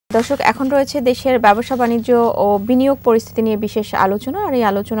দর্শক, এখন রয়েছে দেশের ব্যবসা বাণিজ্য ও বিনিয়োগ পরিস্থিতি নিয়ে বিশেষ আলোচনা। আর এই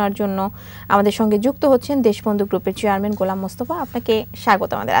আলোচনার জন্য আমাদের সঙ্গে যুক্ত হচ্ছেন দেশবন্ধু গ্রুপের চেয়ারম্যান গোলাম মোস্তফা। আপনাকে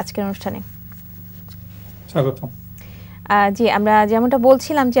স্বাগত আমাদের আজকের অনুষ্ঠানে। স্বাগত। জি, আমরা যেমনটা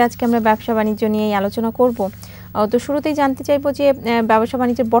বলছিলাম যে আজকে আমরা ব্যবসা বাণিজ্য নিয়ে আলোচনা করব। তো শুরুতেই জানতে চাইবো যে ব্যবসা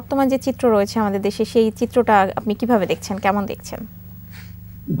বাণিজ্যের বর্তমান যে চিত্র রয়েছে আমাদের দেশে, সেই চিত্রটা আপনি কিভাবে দেখছেন, কেমন দেখছেন?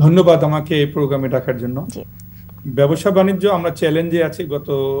 ধন্যবাদ আমাকে এই প্রোগ্রামে ডাকার জন্য। জি, ব্যবসা বাণিজ্য আমরা চ্যালেঞ্জে আছি গত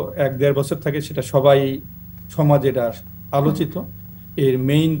 1-1.5 বছর থেকে, সেটা সবাই সমাজে এটা আলোচিত। এর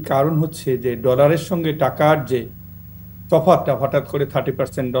মেইন কারণ হচ্ছে যে ডলারের সঙ্গে টাকার যে তফাৎটা হঠাৎ করে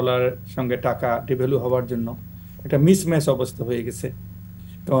 30% ডলারের সঙ্গে টাকা ডিভ্যালু হওয়ার জন্য একটা মিসম্যাচ অবস্থা হয়ে গেছে।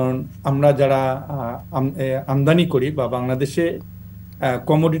 কারণ আমরা যারা আমদানি করি বা বাংলাদেশে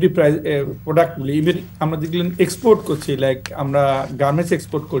কমোডিটি প্রাইস প্রোডাক্টগুলি, ইভেন আমরা যেগুলো এক্সপোর্ট করছি, লাইক আমরা গার্মেন্টস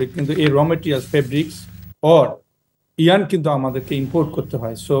এক্সপোর্ট করি, কিন্তু এই র মেটেরিয়ালস, ফেব্রিক্স অর ইয়ান কিন্তু আমাদেরকে ইম্পোর্ট করতে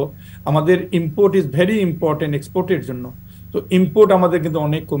হয়। সো আমাদের ইম্পোর্ট ইজ ভেরি ইম্পর্টেন্ট এক্সপোর্টের জন্য। তো ইম্পোর্ট আমাদের কিন্তু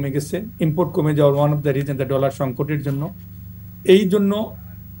অনেক কমে গেছে। ইম্পোর্ট কমে যাওয়ার one of the reason the dollar সংকটের জন্য। এই জন্য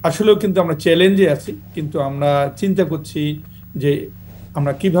আসলেও কিন্তু আমরা চ্যালেঞ্জে আছি, কিন্তু আমরা চিন্তা করছি যে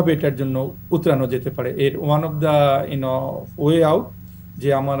আমরা কিভাবে এটার জন্য উতরানো যেতে পারে। এর one of the way out যে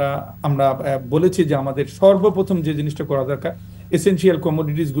আমরা বলেছি যে আমাদের সর্বপ্রথম যে জিনিসটা করা দরকার, এসেনশিয়াল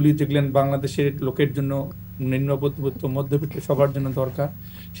কমোডিটিসগুলি যেগুলো বাংলাদেশের লোকের জন্য, নিম্ন মধ্যবিত্ত সবার জন্য দরকার,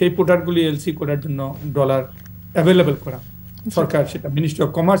 সেই প্রোডাক্টগুলি এলসি করার জন্য ডলার অ্যাভেলেবেল করা। সরকার সেটা, মিনিস্ট্রি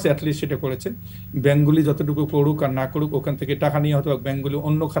অফ কমার্স অ্যাটলিস্ট সেটা করেছে। ব্যাংকগুলি যতটুকু করুক আর না করুক, ওখান থেকে টাকা নিয়ে হয়তো ব্যাংকগুলি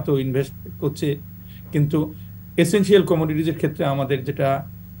অন্য খাতেও ইনভেস্ট করছে, কিন্তু এসেনশিয়াল কমোডিটিসের ক্ষেত্রে আমাদের যেটা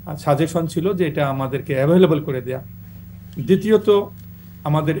সাজেশন ছিল যে এটা আমাদেরকে অ্যাভেলেবল করে দেয়া। দ্বিতীয়ত,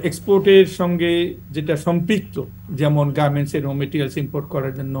 আমাদের এক্সপোর্টের সঙ্গে যেটা সম্পৃক্ত, যেমন গার্মেন্টসের র মেটেরিয়ালস ইম্পোর্ট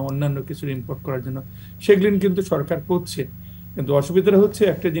করার জন্য, অন্যান্য কিছুর ইম্পোর্ট করার জন্য, সেগুলি কিন্তু সরকার করছে। কিন্তু অসুবিধাটা হচ্ছে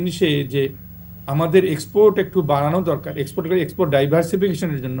একটা জিনিসে যে আমাদের এক্সপোর্ট একটু বাড়ানো দরকার। এক্সপোর্ট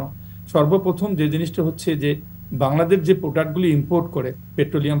ডাইভার্সিফিকেশনের জন্য সর্বপ্রথম যে জিনিসটা হচ্ছে যে বাংলাদেশ যে প্রোডাক্টগুলি ইম্পোর্ট করে,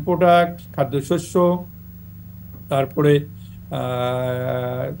 পেট্রোলিয়াম প্রোডাক্ট, খাদ্যশস্য, তারপরে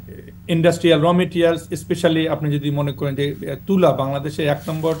ইন্ডাস্ট্রিয়াল র মেটেরিয়ালস, স্পেশালি আপনি যদি মনে করেন যে তুলা, বাংলাদেশে 1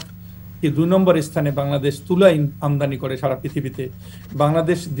 নম্বর কি 2 নম্বর স্থানে বাংলাদেশ তুলা আমদানি করে সারা পৃথিবীতে।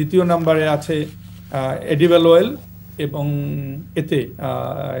 বাংলাদেশ 2য় নম্বরে আছে এডিবল অয়েল এবং এতে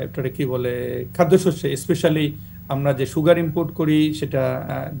এটা কি বলে খাদ্যশস্যে, স্পেশালি আমরা যে সুগার ইম্পোর্ট করি সেটা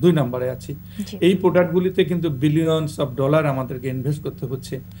 2 নম্বরে আছি। এই প্রোডাক্টগুলিতে কিন্তু বিলিয়নস অফ ডলার আমাদেরকে ইনভেস্ট করতে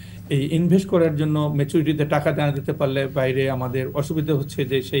হচ্ছে। এই ইনভেস্ট করার জন্য ম্যাচুরিটিতে টাকা দেওয়া দিতে পারলে বাইরে আমাদের অসুবিধা হচ্ছে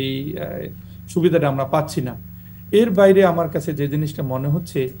যে সেই সুবিধাটা আমরা পাচ্ছি না। এর বাইরে আমার কাছে যে জিনিসটা মনে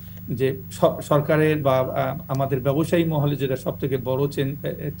হচ্ছে যে সরকারের বা আমাদের ব্যবসায়ী মহলে যেটা সব থেকে বড়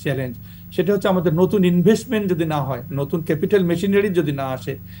চ্যালেঞ্জ, সেটা হচ্ছে আমাদের নতুন ইনভেস্টমেন্ট যদি না হয়, নতুন ক্যাপিটাল মেশিনারি যদি না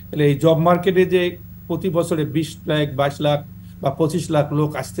আসে, তাহলে এই জব মার্কেটে যে প্রতি বছরে 20 লাখ 22 লাখ বা 25 লাখ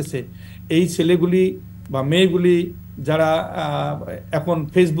লোক আসতেছে, এই ছেলেগুলি বা মেয়েগুলি যারা এখন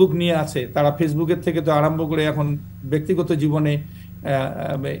ফেসবুক নিয়ে আছে, তারা ফেসবুকের থেকে তো আরম্ভ করে এখন ব্যক্তিগত জীবনে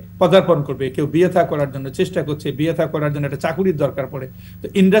পদার্পণ করবে। কেউ বিয়ে থা করার জন্য চেষ্টা করছে, বিয়ে থা করার জন্য একটা চাকুরির দরকার পড়ে। তো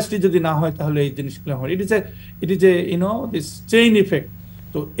ইন্ডাস্ট্রি যদি না হয় তাহলে এই জিনিসগুলো হয়। It is a this chain effect.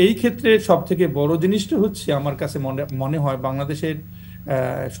 তো এই ক্ষেত্রে সব থেকে বড় জিনিসটা হচ্ছে আমার কাছে মনে হয় বাংলাদেশের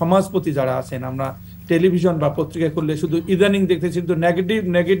সমাজপতি যারা আছেন, আমরা টেলিভিশন বা পত্রিকা করলে শুধু ইদানিং দেখতেছি কিন্তু নেগেটিভ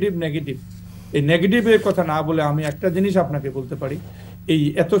নেগেটিভ নেগেটিভ। এই নেগেটিভের কথা না বলে আমি একটা জিনিস আপনাকে বলতে পারি, এই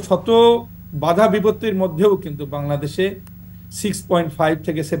এত শত বাধা বিপত্তির মধ্যেও কিন্তু বাংলাদেশে 6.5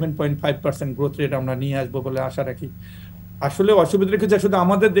 থেকে 7.5% গ্রোথ রেট আমরা নিয়ে আসবো বলে আশা রাখি। আসলে অসুবিধা রেখেছে শুধু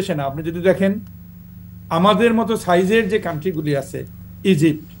আমাদের দেশে না, আপনি যদি দেখেন আমাদের মতো সাইজের যে কান্ট্রিগুলি আছে,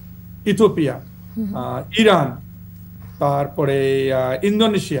 ইজিপ্ট, ইথিওপিয়া, ইরান, তারপরে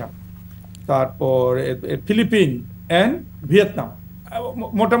ইন্দোনেশিয়া, তারপর ফিলিপিন অ্যান্ড ভিয়েতনাম,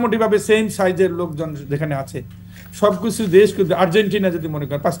 মোটামুটিভাবে সেম সাইজের লোকজন যেখানে আছে, সবকিছু দেশ কিন্তু, আর্জেন্টিনা যদি মনে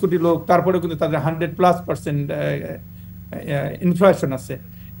করেন 5 কোটি লোক, তারপরে কিন্তু তাদের 100+% ইনফ্লেশন আছে।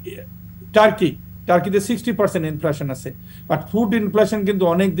 টার্কিতে 60% ইনফ্লেশন আছে। বাট ফুড ইনফ্লেশন কিন্তু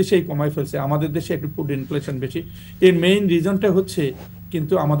অনেক দেশেই কমাই ফেলছে, আমাদের দেশে একটু ফুড ইনফ্লেশন বেশি। এর মেইন রিজনটা হচ্ছে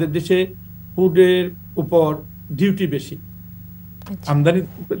কিন্তু আমাদের দেশে ফুডের উপর ডিউটি বেশি, আমদানি,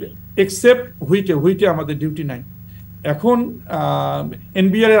 এক্সেপ্ট হুইটে আমাদের ডিউটি নাই। এখন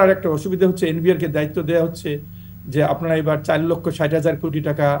এনবিআর এর আর একটা অসুবিধা হচ্ছে, এনবিআর কে দায়িত্ব দেওয়া হচ্ছে যে আপনারা এবার 4,60,000 কোটি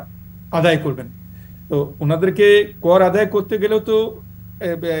টাকা আদায় করবেন। তো ওনাদেরকে কর আদায় করতে গেলেও তো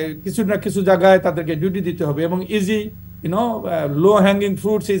কিছু না কিছু জায়গায় তাদেরকে ডিউটি দিতে হবে, এবং easy low hanging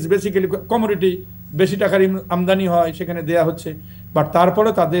fruits is basically commodity, বেশি টাকার আমদানি হয় সেখানে দেয়া হচ্ছে। বাট তারপরে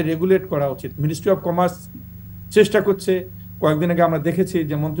তাদের রেগুলেট করা উচিত। মিনিস্ট্রি অফ কমার্স চেষ্টা করছে, কয়েকদিন আগে আমরা দেখেছি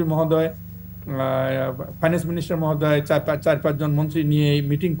যে মন্ত্রী মহোদয়, ফাইন্যান্স মিনিস্টার মহোদয় 4-5 জন মন্ত্রী নিয়ে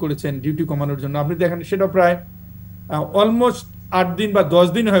মিটিং করেছেন ডিউটি কমানোর জন্য। আপনি দেখেন সেটা প্রায় অলমোস্ট 8 দিন বা 10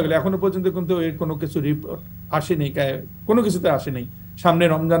 দিন হয়ে গেল, এখনো পর্যন্ত কিন্তু এর কোনো কিছু রিপোর্ট আসেনি, কোনো কিছুতে আসেনি। সামনে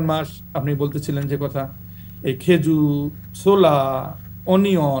রমজান মাস, আপনি বলতেছিলেন যে কথা, এই খেজুর, ছোলা,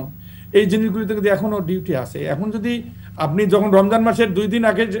 অনিয়ন, এই জিনিসগুলিতে কিন্তু এখনো ডিউটি আছে। এখন যদি আপনি যখন রমজান মাসের 2 দিন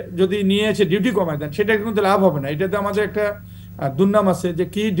আগে যদি নিয়ে এসে ডিউটি কমায় দেন, সেটা কিন্তু লাভ হবে না। এটাতে আমাদের একটা দুর্নাম আছে যে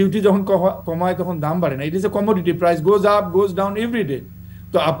কি ডিউটি যখন কমায় তখন দাম বাড়ে না। It is a commodity, price goes up goes down every day.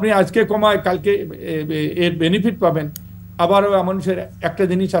 তো আপনি আজকে কমায় কালকে এর বেনিফিট পাবেন। আবারও মানুষের একটা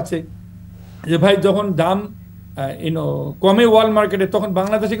জিনিস আছে যে ভাই যখন দাম কমে ওয়ার্ল্ড মার্কেটে, তখন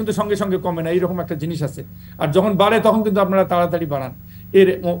বাংলাদেশে কিন্তু সঙ্গে সঙ্গে কমে না, এইরকম একটা জিনিস আছে। আর যখন বাড়ে তখন কিন্তু আপনারা তাড়াতাড়ি বাড়ান। এর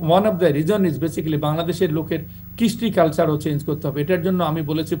one of the reason is basically বাংলাদেশের লোকের কৃষ্টি কালচারও চেঞ্জ করতে হবে। এটার জন্য আমি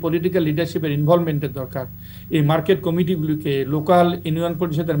বলেছি পলিটিক্যাল লিডারশিপের ইনভলভমেন্টের দরকার। এই মার্কেট কমিটিগুলিকে, লোকাল ইউনিয়ন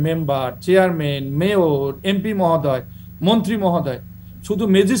পরিষদের মেম্বার, চেয়ারম্যান, মেয়র, এমপি মহোদয়, মন্ত্রী মহোদয়, শুধু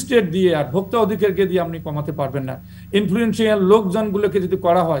ম্যাজিস্ট্রেট দিয়ে আর ভোক্তা অধিকারকে দিয়ে আপনি কমাতে পারবেন না। ইনফ্লুয়েন্সিয়াল লোকজনগুলোকে যদি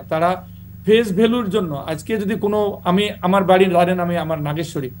করা হয়, তারা ফেস ভ্যালুর জন্য, আজকে যদি কোনো, আমি আমার বাড়ি ধরেন, আমি আমার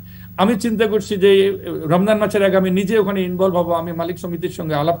নাগেশ্বরী, আমি চিন্তা করছি যে রমজান মাসের আগে আমি নিজে ওখানে ইনভলভ হবো। আমি মালিক সমিতির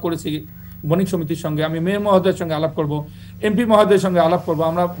সঙ্গে আলাপ করেছি, বণিক সমিতির সঙ্গে, আমি মেয়র মহোদয়ের সঙ্গে আলাপ করব, এমপি মহোদয়ের সঙ্গে আলাপ করব,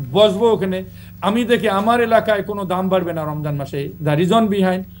 আমরা বসবো ওখানে। আমি দেখি আমার এলাকায় কোনো দাম বাড়বে না রমজান মাসে, the reason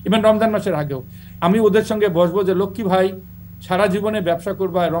behind, even Ramzan মাসের আগেও আমি ওদের সঙ্গে বসবো যে লক্ষ্মী ভাই, সারা জীবনে ব্যবসা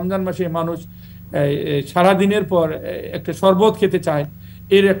করবা, রমজান মাসে মানুষ সারা দিনের পর একটা শরবত খেতে চায়,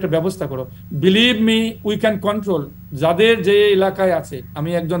 এর একটা ব্যবস্থা করো। Believe me, we can control. যাদের যে এলাকায় আছে, আমি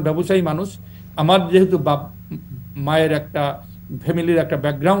একজন ব্যবসায়ী মানুষ, আমার যেহেতু মায়ের একটা ফ্যামিলির একটা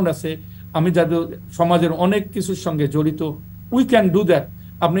ব্যাকগ্রাউন্ড আছে, আমি যাদের সমাজের অনেক কিছুর সঙ্গে জড়িত, উই ক্যান ডু দ্যাট।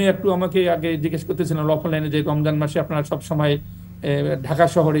 আপনি একটু আমাকে আগে জিজ্ঞেস করতেছিলেন অফলাইনে যে রমজান মাসে আপনারা সব সময় ঢাকা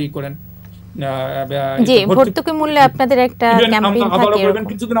শহরেই করেন, ভর্তুকি মূল্যে আপনাদের একটা ক্যাম্পেইন থাকে।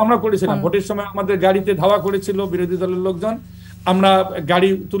 কিছুদিন আমরা করেছিলাম, ভোটের সময় আমাদের গাড়িতে ধাওয়া করেছিল বিরোধী দলের লোকজন, আমরা গাড়ি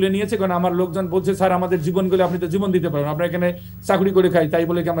তুলে নিয়েছি, কারণ আমার লোকজন বলছে স্যার আমাদের জীবনগুলো আপনি তো জীবন দিতে পারবেন, আমরা এখানে চাকরি করে খাই, তাই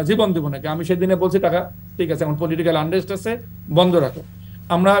বলে কি আমরা জীবন দেবো নাকি? আমি সেদিনে বলছি টাকা ঠিক আছে, এখন পলিটিক্যাল আনরেস্ট আছে, বন্ধ রাখো।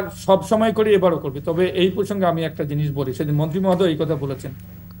 আমরা সব সময় করি, এবারও করবি। তবে এই প্রসঙ্গে আমি একটা জিনিস বলি, সেদিন মন্ত্রী মহোদয় এই কথা বলেছেন,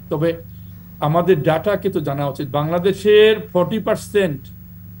 তবে আমাদের ডাটা কিন্তু জানা উচিত। বাংলাদেশের 40%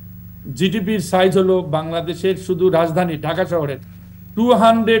 জিডিপির সাইজ হলো বাংলাদেশের শুধু রাজধানী ঢাকা শহরের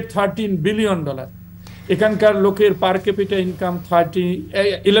 $213 বিলিয়ন। এখানকার লোকের পার capital income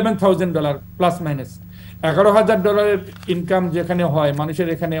 $11,000 plus minus $11,000 income যেখানে হয়, মানুষের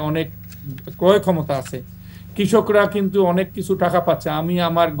এখানে অনেক ক্রয় ক্ষমতা আছে, কৃষকরা কিন্তু অনেক কিছু টাকা পাচ্ছে। আমি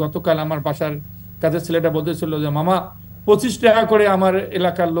গতকাল আমার বাসার কাজের ছেলেটা বলতেছিল যে মামা 25 টাকা করে আমার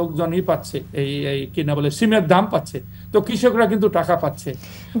এলাকার লোকজনই পাচ্ছে, এই কি না বলে সিমের দাম পাচ্ছে, তো কৃষকরা কিন্তু টাকা পাচ্ছে।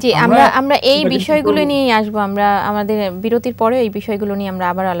 জি, আমরা এই বিষয়গুলো নিয়ে আসবো, আমরা আমাদের বিরতির পরে এই বিষয়গুলো নিয়ে আমরা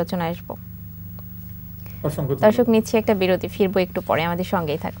আবার আলোচনায় আসবো। দর্শক, নিচ্ছে একটা বিরতি, ফিরবো একটু পরে, আমাদের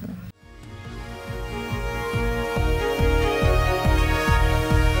সঙ্গেই থাকুন।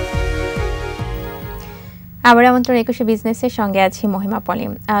 আবার আমন্ত্রণ 21 বিজনেসের সঙ্গে আছি মহিমা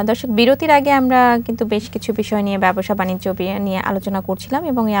পলিম। দর্শক, বিরতির আগে আমরা কিন্তু বেশ কিছু বিষয় নিয়ে, ব্যবসা বাণিজ্য নিয়ে আলোচনা করছিলাম,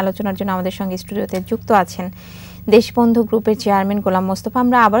 এবং এই আলোচনার জন্য আমাদের সঙ্গে স্টুডিওতে যুক্ত আছেন দেশবন্ধু গ্রুপের চেয়ারম্যান গোলাম মোস্তফা।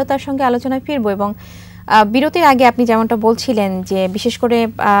 আমরা আবারও তার সঙ্গে আলোচনায় ফিরবো। এবং বিরতির আগে আপনি যেমনটা বলছিলেন যে বিশেষ করে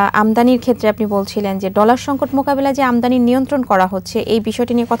আমদানির ক্ষেত্রে আপনি বলছিলেন যে ডলার সংকট মোকাবিলায় যে আমদানি নিয়ন্ত্রণ করা হচ্ছে, এই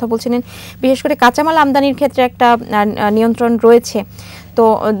বিষয়টি নিয়ে কথা বলছিলেন। বিশেষ করে কাঁচামাল আমদানির ক্ষেত্রে একটা নিয়ন্ত্রণ রয়েছে। তো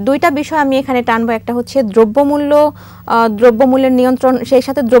দুইটা বিষয় আমি এখানে টানবো, একটা হচ্ছে দ্রব্যমূল্যের নিয়ন্ত্রণ, সেই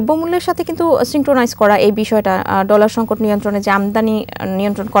সাথে দ্রব্যমূল্যের সাথে কিন্তু সিনক্রোনাইজ করা এই বিষয়টা, ডলার সংকট নিয়ন্ত্রণে যে আমদানি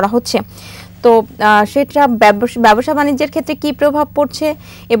নিয়ন্ত্রণ করা হচ্ছে, তো সেটা ব্যবসা বাণিজ্যের ক্ষেত্রে কি প্রভাব পড়ছে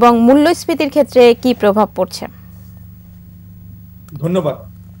এবং মূল্যস্ফীতির ক্ষেত্রে কি প্রভাব পড়ছে? ধন্যবাদ।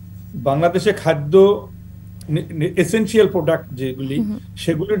 বাংলাদেশে খাদ্য এসেনশিয়াল প্রোডাক্ট যেগুলি,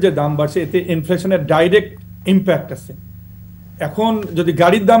 সেগুলোর যে দাম বাড়ছে, এতে ইনফ্লেশনের ডাইরেক্ট ইম্প্যাক্ট আছে। এখন যদি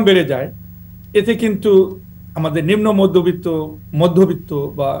গাড়ির দাম বেড়ে যায়, এতে কিন্তু আমাদের নিম্ন মধ্যবিত্ত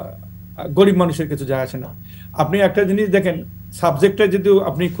বা গরিব মানুষের কিছু যায় আসে না। আপনি একটা জিনিস দেখেন, সাবজেক্টটা যদিও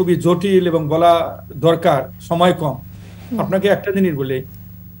আপনি খুবই জটিল এবং বলা দরকার, সময় কম, আপনাকে একটা জিনিস বলে,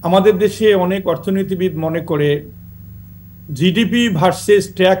 আমাদের দেশে অনেক অর্থনীতিবিদ মনে করে জিডিপি ভার্সেস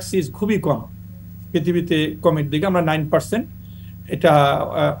ট্যাক্স ইজ খুবই কম, পৃথিবীতে কমের দিকে। আমরা 9%, এটা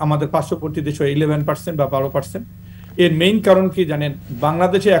আমাদের পার্শ্ববর্তী দেশ 11% বা 12%। এর মেইন কারণ কি জানেন?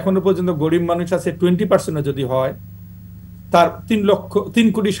 বাংলাদেশে এখনো পর্যন্ত গরিব মানুষ আছে 20% যদি হয়, তার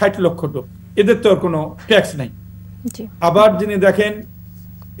 3,60,00,000 লোক, এদের তো আর কোনো ট্যাক্স নাই। আবার যিনি দেখেন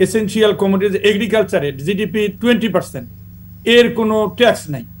এসেনশিয়াল কমোডিটিজ এগ্রিকালচারে জিডিপি 20%, এর কোনো ট্যাক্স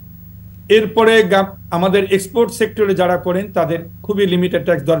নাই। এরপরে আমাদের এক্সপোর্ট সেক্টরে যারা করেন তাদের খুবই লিমিটেড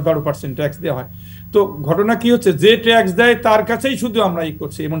ট্যাক্স, 10-12% ট্যাক্স দেওয়া হয়। তো ঘটনা কি হচ্ছে, যে ট্যাক্স দেয় তার কাছেই শুধু আমরা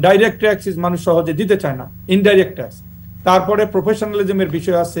করছি, এবং ডাইরেক্ট ট্যাক্স মানুষ সহজে দিতে চায় না, ইনডাইরেক্ট ট্যাক্স। তারপরে প্রফেশনালিজমের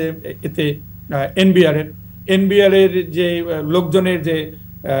বিষয় আছে এতে, এনবিআর এর যে লোকজনের যে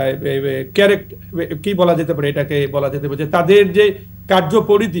ক্যারেক্টার, কি বলা যেতে পারে, এটাকে বলা যেতে পারে তাদের যে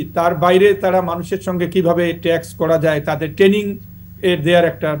কার্যপরিধি, তার বাইরে তারা মানুষের সঙ্গে কিভাবে ট্যাক্স করা যায়, তাদের ট্রেনিং এর দেওয়ার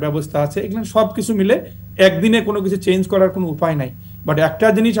একটা ব্যবস্থা আছে। এগুলো সবকিছু মিলে একদিনে কোনো কিছু চেঞ্জ করার কোনো উপায় নাই। বাট একটা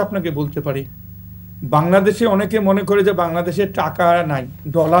জিনিস আপনাকে বলতে পারি, বাংলাদেশে অনেকে মনে করে যে বাংলাদেশে টাকা নাই,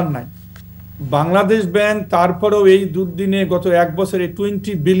 ডলার নাই। বাংলাদেশ ব্যাংক তারপরেও এই দুদিনে গত এক বছরে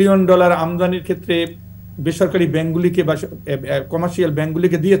 $20 বিলিয়ন আমদানির ক্ষেত্রে বেসরকারি ব্যাংকগুলিকে বা কমার্শিয়াল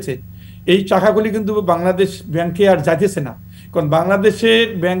ব্যাংকগুলিকে দিয়েছে। এই টাকাগুলি কিন্তু বাংলাদেশ ব্যাংকে আর যাইতেছে না, কারণ বাংলাদেশের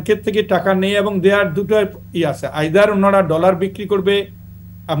ব্যাংকের থেকে টাকা নেই এবং দেওয়ার দুটো আছে, আইদার ওনারা ডলার বিক্রি করবে,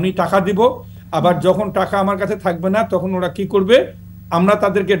 আপনি টাকা দিব, আবার যখন টাকা আমার কাছে থাকবে না তখন ওরা কি করবে, আমরা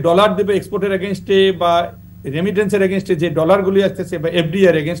তাদেরকে ডলার দেবে এক্সপোর্টের এগেনস্টে বা রেমিটেন্সের এগেনস্টে, যে ডলারগুলি আসতেছে বা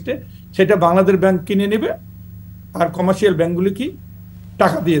এফডিআর এগেনস্টে, সেটা বাংলাদেশ ব্যাংক কিনে নেবে আর কমার্শিয়াল ব্যাংকগুলি কি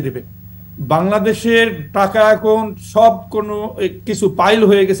টাকা দিয়ে দেবে। বাংলাদেশের টাকা এখন সব কোনো কিছু পাইল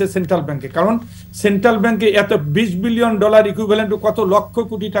হয়ে গেছে সেন্ট্রাল ব্যাংকে, কারণ সেন্ট্রাল ব্যাংকে এত $20 বিলিয়ন ইকুইভ্যালেন্ট কত লক্ষ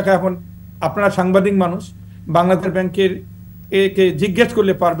কোটি টাকা। এখন আপনারা সাংবাদিক মানুষ, বাংলাদেশ ব্যাংকের একে জিজ্ঞেস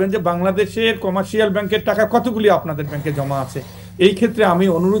করলে পারবেন যে বাংলাদেশের কমার্শিয়াল ব্যাংকের টাকা কতগুলি আপনাদের ব্যাংকে জমা আছে। এই ক্ষেত্রে আমি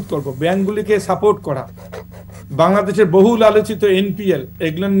অনুরোধ করব ব্যাংকগুলিকে সাপোর্ট করা। বাংলাদেশের বহুল আলোচিত এনপিএল,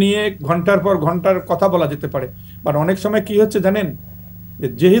 এগুলো নিয়ে ঘন্টার পর ঘন্টার কথা বলা যেতে পারে, বাট অনেক সময় কি হচ্ছে জানেন,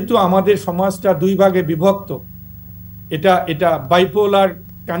 যেহেতু আমাদের সমাজটা দুই ভাগে বিভক্ত, এটা বাইপোলার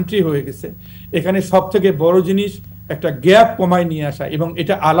কান্ট্রি হয়ে গেছে, এখানে সব থেকে বড় জিনিস একটা গ্যাপ কমায় নিয়ে আসা, এবং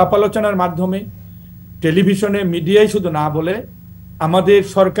এটা আলাপ আলোচনার মাধ্যমে টেলিভিশনে মিডিয়ায় শুধু না বলে আমাদের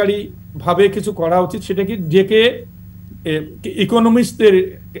সরকারি ভাবে কিছু করা উচিত। সেটা কি, ডেকে ইকোনমিস্টদের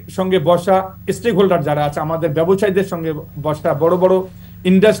সঙ্গে বসা, স্টেক হোল্ডার যারা আছে, আমাদের ব্যবসায়ীদের সঙ্গে বসা, বড় বড়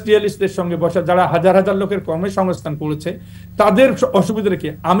ইন্ডাস্ট্রিয়ালিস্টদের সঙ্গে বসা, যারা হাজার হাজার লোকের কর্মসংস্থান করেছে, তাদের অসুবিধা রেখে।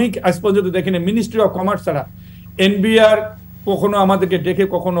 আমি আজ পর্যন্ত দেখিনি মিনিস্ট্রি অফ কমার্স ছাড়া এনবিআর কখনো আমাদেরকে ডেকে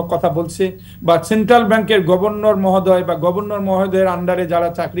কখনো কথা বলছে, বা সেন্ট্রাল ব্যাংকের গভর্নর মহোদয় বা গভর্নর মহোদয়ের আন্ডারে যারা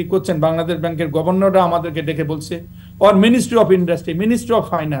চাকরি করছেন বাংলাদেশ ব্যাংকের গভর্নররা আমাদেরকে ডেকে বলছে, or ministry of industry, ministry of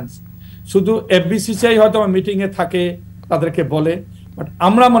finance. শুধু এফবিসিসিআই হয়তো মিটিংয়ে থাকে, তাদেরকে বলে, বাট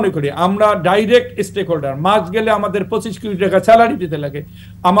আমরা মনে করি আমরা ডাইরেক্ট স্টেক হোল্ডার। মাস গেলে আমাদের 25 কোটি টাকা স্যালারি দিতে লাগে,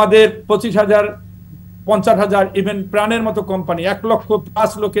 আমাদের 25,000, 50,000, ইভেন প্রাণের মতো কোম্পানি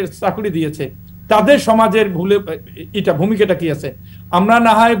 1,05,000 লোকের চাকরি দিয়েছে, তাদের সমাজের ভূমিকাটা কি আছে? আমরা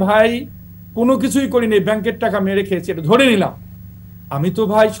না হয় ভাই কোনো কিছুই করিনি, ব্যাংকের টাকা মেরে খেয়েছি, এটা ধরে নিলাম। আমি তো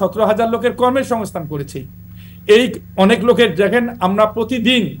ভাই 17,000 লোকের কর্মের সংস্থান করেছি। এই অনেক লোকের দেখেন, আমরা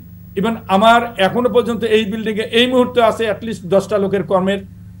প্রতিদিন, ইভেন আমার এখনো পর্যন্ত এই বিল্ডিং এ এই মুহূর্তে আছে অ্যাটলিস্ট 10টা লোকের কর্মের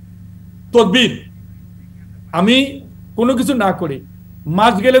তদবির। আমি কোনো কিছু না করি,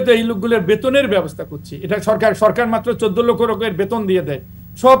 মাস গেলে তো এই লোকগুলোর বেতনের ব্যবস্থা করছি। এটা সরকার মাত্র 14 লক্ষ লোকের বেতন দিয়ে দেয়,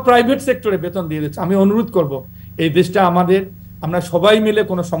 সব প্রাইভেট সেক্টরে বেতন দিয়ে দিচ্ছে। আমি অনুরোধ করব এই দেশটা আমাদের, আমরা সবাই মিলে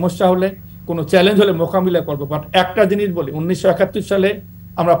কোনো সমস্যা হলে, কোনো চ্যালেঞ্জ হলে মোকাবিলা করবো। বাট একটা জিনিস বলি, 1971 সালে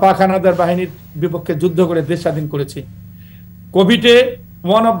আমরা পাক হানাদার বাহিনীর বিপক্ষে যুদ্ধ করে দেশ স্বাধীন করেছি। কোভিডে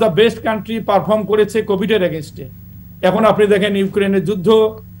one of the best country perform করেছে কোভিডের এগেনস্টে। এখন আপনি দেখেন ইউক্রেনের যুদ্ধ,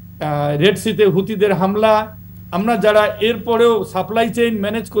 রেড সিতে হুতিদের হামলা, আমরা যারা এরপরেও সাপ্লাই চেইন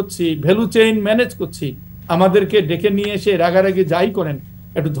ম্যানেজ করছি, ভ্যালু চেইন ম্যানেজ করছি, আমাদেরকে ডেকে নিয়ে এসে রাগারাগি যাই করেন,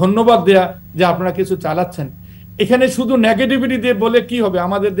 একটু ধন্যবাদ দেয়া যে আপনারা কিছু চালাচ্ছেন। এখানে শুধু নেগেটিভিটি দিয়ে বলে কি হবে?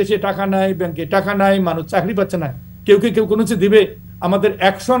 আমাদের দেশে টাকা নাই, ব্যাংকে টাকা নাই, মানুষ চাকরি পাচ্ছে না, কেউ কোনো কিছু দিবে? আমাদের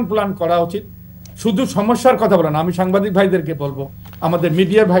অ্যাকশন প্ল্যান করা উচিত। শুধু সমস্যার কথা বলে না, আমি সাংবাদিক ভাইদেরকে বলবো, আমাদের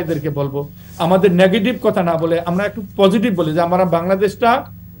মিডিয়ার ভাইদেরকে বলবো, আমাদের নেগেটিভ কথা না বলে আমরা একটু পজিটিভ বলি যে আমরা বাংলাদেশটা,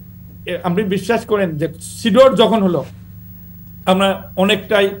 আপনি বিশ্বাস করেন যে সিডোর যখন হলো আমরা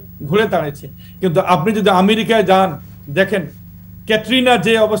অনেকটাই ঘুরে দাঁড়াইছি। কিন্তু আপনি যদি আমেরিকায় যান, দেখেন ক্যাটরিনা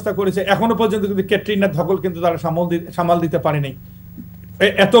যে অবস্থা করেছে, এখনো পর্যন্ত কিন্তু ক্যাটরিনার ধকল কিন্তু তারা সামাল দিতে পারেনি।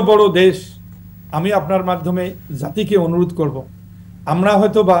 এত বড় দেশ। আমি আপনার মাধ্যমে জাতিকে অনুরোধ করব, আমরা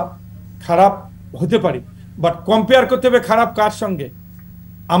হয়তো বা খারাপ হতে পারি, বাট কম্পেয়ার করতে হবে খারাপ কার সঙ্গে?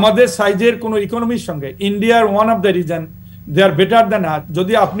 আমাদের সাইজের কোনো ইকোনমির সঙ্গে। ইন্ডিয়ার one of the reason they R better than আস।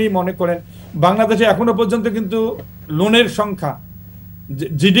 যদি আপনি মনে করেন বাংলাদেশে এখনো পর্যন্ত কিন্তু লোনের সংখ্যা,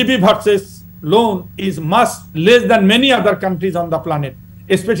 GDP versus loan is much less than many other countries on the planet.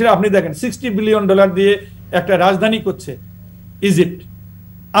 Specially আপনি দেখেন $60 বিলিয়ন দিয়ে একটা রাজধানী করছে ইজিপ্ট,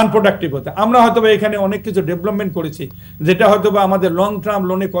 আনপ্রোডাক্টিভ হতে। আমরা হয়তো এখানে অনেক কিছু ডেভেলপমেন্ট করেছি যেটা হয়তো আমাদের লং টার্ম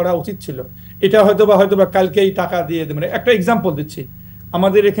লোনে করা উচিত ছিল, এটা হয়তো কালকেই টাকা দিয়ে দেবেন। একটা এক্সাম্পল দিচ্ছি,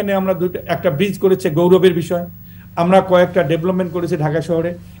 আমাদের এখানে আমরা একটা ব্রিজ করেছে গৌরবের বিষয়, আমরা কয়েকটা ডেভেলপমেন্ট করেছি ঢাকা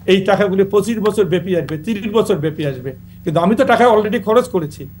শহরে, এই টাকাগুলি 25 বছর ব্যাপী আসবে, 30 বছর ব্যাপী আসবে, কিন্তু আমি তো টাকা অলরেডি খরচ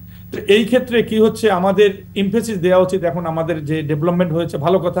করেছি। তো এই ক্ষেত্রে কি হচ্ছে, আমাদের এমফেসিস দেওয়া উচিত এখন আমাদের যে ডেভেলপমেন্ট হয়েছে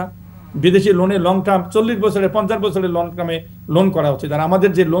ভালো কথা, বিদেশি লোনে লং টার্ম 40 বছরের 50 বছরের লং টার্মে লোন করা উচিত, আর আমাদের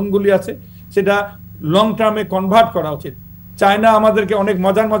যে লোনগুলি আছে সেটা লং টার্মে কনভার্ট করা উচিত। চায়না আমাদেরকে অনেক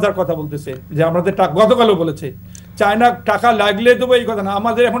মজার মজার কথা বলতেছে, যে আমাদের গতকালও বলেছে চায়না টাকা লাগলে দেবো, এই কথা না,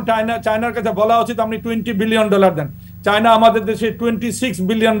 আমাদের এখন চায়নার কাছে বলা উচিত আপনি $20 বিলিয়ন দেন। চায়না আমাদের দেশে $26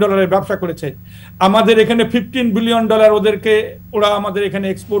 বিলিয়ন ব্যবসা করেছে, আমাদের এখানে $15 বিলিয়ন ওদেরকে, ওরা আমাদের এখানে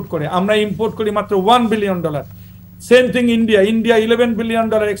এক্সপোর্ট করে, আমরা ইম্পোর্ট করি মাত্র $1 billion. Same thing India $11 billion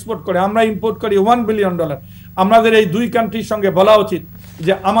export করে, আমরা ইম্পোর্ট করি $1 বিলিয়ন। আমাদের এই দুই কান্ট্রির সঙ্গে বলা উচিত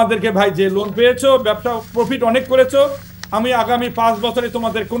যে আমাদেরকে ভাই যে লোন পেয়েছো, ব্যবসা প্রফিট অনেক করেছো, আমি আগামী 5 বছরে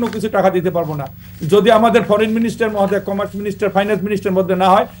তোমাদের কোনো কিছু টাকা দিতে পারবো না। যদি আমাদের ফরেন মিনিস্টার মহোদয়, কমার্স মিনিস্টার, ফাইন্যান্স মিনিস্টার মধ্যে না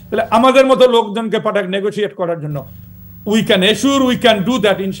হয়, তাহলে আমাদের মতো লোকজনকে পাঠাক নেগোশিয়েট করার জন্য। উই ক্যান ডু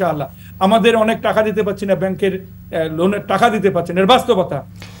দ্যাট ইনশাআল্লাহ। আমাদের অনেক টাকা দিতে পারছি না, ব্যাংকের লোনের টাকা দিতে পারছি না, এর বাস্তবতা।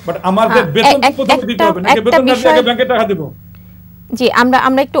 বাট আমাদের বেতন প্রথমে দিতে হবে, নাকি বেতন না দিয়ে ব্যাংকে টাকা দেব? জি,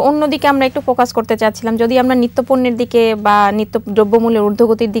 আমরা একটু অন্যদিকে আমরা একটু ফোকাস করতে চাচ্ছিলাম। যদি আমরা নিত্যপণ্যের দিকে বা নিত্য দ্রব্যমূল্যের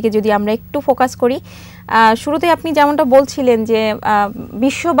ঊর্ধ্বগতির দিকে যদি আমরা একটু ফোকাস করি, শুরুতে আপনি যেমনটা বলছিলেন যে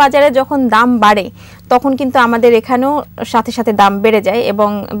বিশ্ব বাজারে যখন দাম বাড়ে তখন কিন্তু আমাদের এখানেও সাথে সাথে দাম বেড়ে যায়, এবং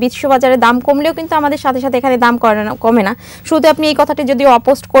বিশ্ববাজারে দাম কমলেও কিন্তু আমাদের সাথে সাথে এখানে দাম কমে না। শুরুতে আপনি এই কথাটি যদিও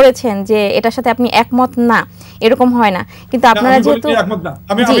অপোস্ট করেছেন যে এটার সাথে আপনি একমত না, এরকম হয় না, কিন্তু আপনারা যেহেতু একমত না,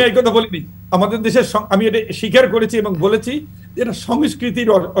 আমি এই কথা বলিনি। আমাদের দেশের আমি এটা স্বীকার করেছি এবং বলেছি এটা সংস্কৃতির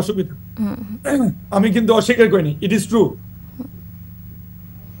অসুবিধা, আমি কিন্তু অস্বীকার করিনি, ইট ইজ ট্রু।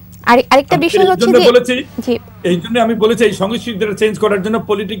 আরেকটা বিষয় হচ্ছে যে এই জন্য আমি বলেছি এই সংস্কৃতিটা চেঞ্জ করার জন্য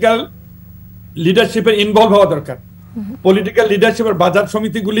পলিটিক্যাল লিডারশিপের ইনভলভ হওয়া দরকার। পলিটিক্যাল লিডারশিপের বাজার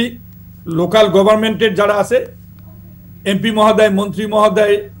সমিতিগুলি, লোকাল গভর্নমেন্টের যারা আছে, এমপি মহোদয়, মন্ত্রী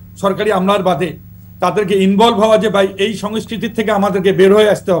মহোদয়, সরকারি আমলার বাদে, তাদেরকে ইনভলভ হওয়া যে ভাই এই সংস্কৃতির থেকে আমাদেরকে বের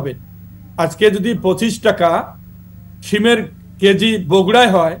হয়ে আসতে হবে। আজকে যদি 25 টাকা সিমের কেজি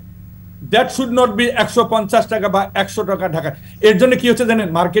বগুড়ায় হয়, দ্যাট শুড নট বি 150 টাকা বা 100 টাকা ঢাকা। এর জন্য কি হচ্ছে জানেন,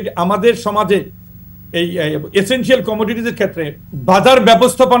 মার্কেট আমাদের সমাজে এই এসেনশিয়াল কমোডিটিজের ক্ষেত্রে বাজার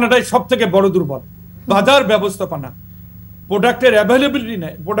ব্যবস্থাপনাটাই সব থেকে বড় দুর্বল। বাজার ব্যবস্থাপনা, প্রোডাক্টের অ্যাভেলেবিলিটি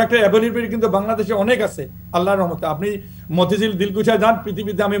নেই। প্রোডাক্টের অ্যাভেলেবিলিটি কিন্তু বাংলাদেশে অনেক আছে আল্লাহর রহমতে। আপনি মতিঝিল দিলকুশা যান,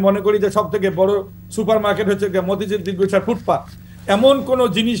 পৃথিবীতে আমি মনে করি যে সব থেকে বড় সুপার মার্কেট হচ্ছে মতিঝিল দিলকুশার ফুটপাথ। এমন কোনো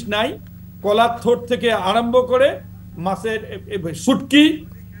জিনিস নাই, কলার থোট থেকে আরম্ভ করে মাছের শুটকি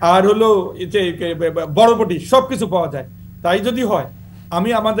আর হলো বড়বটি সবকিছু পাওয়া যায়। তাই যদি হয়, আমি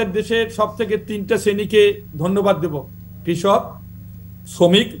আমাদের দেশের সব থেকে 3টা শ্রেণীকে ধন্যবাদ দেব। কৃষক,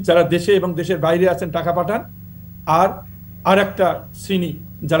 শ্রমিক যারা দেশে এবং দেশের বাইরে আছেন টাকা পাঠান, আর একটা শ্রেণী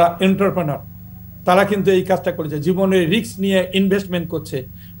যারা এন্টারপ্রেনার, তারা কিন্তু এই কাজটা করেছে, জীবনের রিস্ক নিয়ে ইনভেস্টমেন্ট করছে।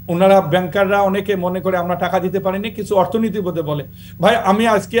 ওনারা ব্যাংকাররা অনেকে মনে করে আমরা টাকা দিতে পারিনি, কিছু অর্থনীতিবোধে বলে। ভাই আমি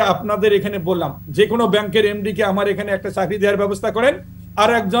আজকে আপনাদের এখানে বললাম, যে কোনো ব্যাংকের এমডি কে আমার এখানে একটা চাকরি দেওয়ার ব্যবস্থা করেন, আর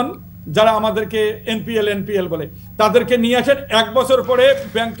একজন যারা আমাদেরকে এনপিএল বলে, তাদেরকে নিয়ে আসেন। 1 বছর পরে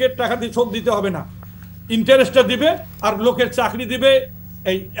ব্যাংকের টাকা দিয়ে শোধ দিতে হবে না, ইন্টারেস্টটা দিবে, আর লোকের চাকরি দিবে।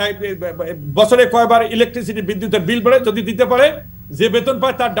 এই বছরে কয়বার ইলেকট্রিসিটি বিদ্যুতের বিল পড়ে, যদি দিতে পারে যে বেতন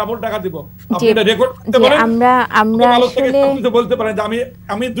পায় তার ডাবল টাকা দিব। আপনি এটা রেকর্ড করতে পারেন, আমরা আসলে বলতে পারেন যে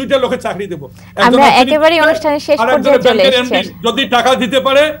আমি 2টা লোকের চাকরি দেব। আমরা একেবারে অনুষ্ঠানের শেষ পর্যায়ে চলে এসেছি। যদি টাকা দিতে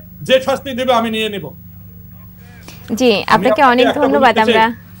পারে, যে শাস্তি দেবে আমি নিয়ে নেব। জি, আপনাকে অনেক ধন্যবাদ।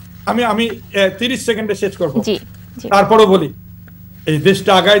 আমি 30 সেকেন্ডে শেষ করব। জি, তারপরও বলি, এই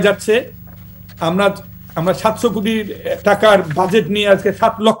দেশটা আগায় যাচ্ছে। আমরা 700 কোটি টাকার বাজেট নিয়ে আজকে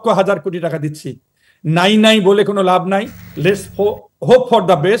 7,00,000 কোটি টাকা দিচ্ছি। নাই বলে কোনো লাভ নাই। Let's hope for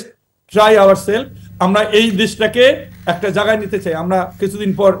the best, try ourself. আমরা এই দেশটাকে একটা জায়গায় নিতে চাই। আমরা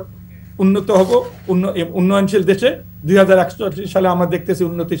কিছুদিন পর উন্নত হব, উন্নয়নশীল দেশে। 2061 সালে আমরা দেখতেছি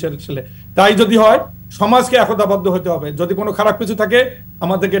উন্নতিশীল সালে। তাই যদি হয়, সমাজকে একতাবদ্ধ হতে হবে। যদি কোনো খারাপ কিছু থাকে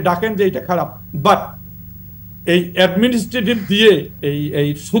আমাদেরকে ডাকেন যে এটা খারাপ, বাট এই অ্যাডমিনিস্ট্রেটিভ দিয়ে এই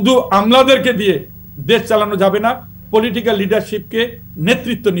শুধু আমলাদেরকে দিয়ে দেশ চালানো যাবে না। পলিটিক্যাল লিডারশিপকে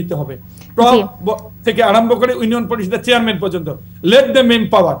নেতৃত্ব নিতে হবে, টপ থেকে আরম্ভ করে ইউনিয়ন পরিষদের চেয়ারম্যান পর্যন্ত। লেট দেম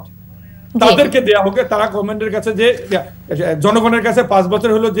এম্পাওয়ার্ড, তাদেরকে দেয়া হোক। তারা গভর্নমেন্টের কাছে, যে জনগণের কাছে 5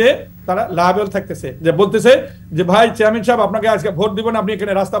 বছর হলো যে তারা লায়াবল থাকতেছে, যে বলতেছে যে ভাই চেয়ারম্যান সাহেব আপনাকে আজকে ভোট দিবেন, আপনি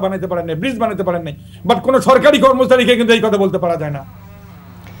এখানে রাস্তা বানাইতে পারেন নাই, ব্রিজ বানাইতে পারেন নাই। বাট কোনো সরকারি কর্মচারীকে কিন্তু এই কথা বলতে পারা যায় না।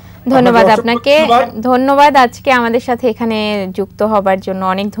 ধন্যবাদ আপনাকে, ধন্যবাদ আজকে আমাদের সাথে এখানে যুক্ত হবার জন্য,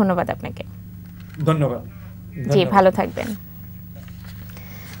 অনেক ধন্যবাদ আপনাকে। ধন্যবাদ। জি, ভালো থাকবেন।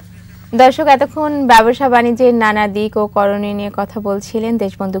 দর্শক, এতক্ষণ ব্যবসা বাণিজ্যের নানা দিক ও করণীয় নিয়ে কথা বলছিলেন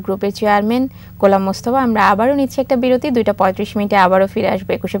দেশবন্ধু গ্রুপের চেয়ারম্যান গোলাম মোস্তফা। আমরা আবারও নিচ্ছি একটা বিরতি, 2টা 35 মিনিটে আবারও ফিরে আসবো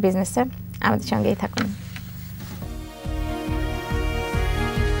 21 বিজনেসে। আমাদের সঙ্গেই থাকুন।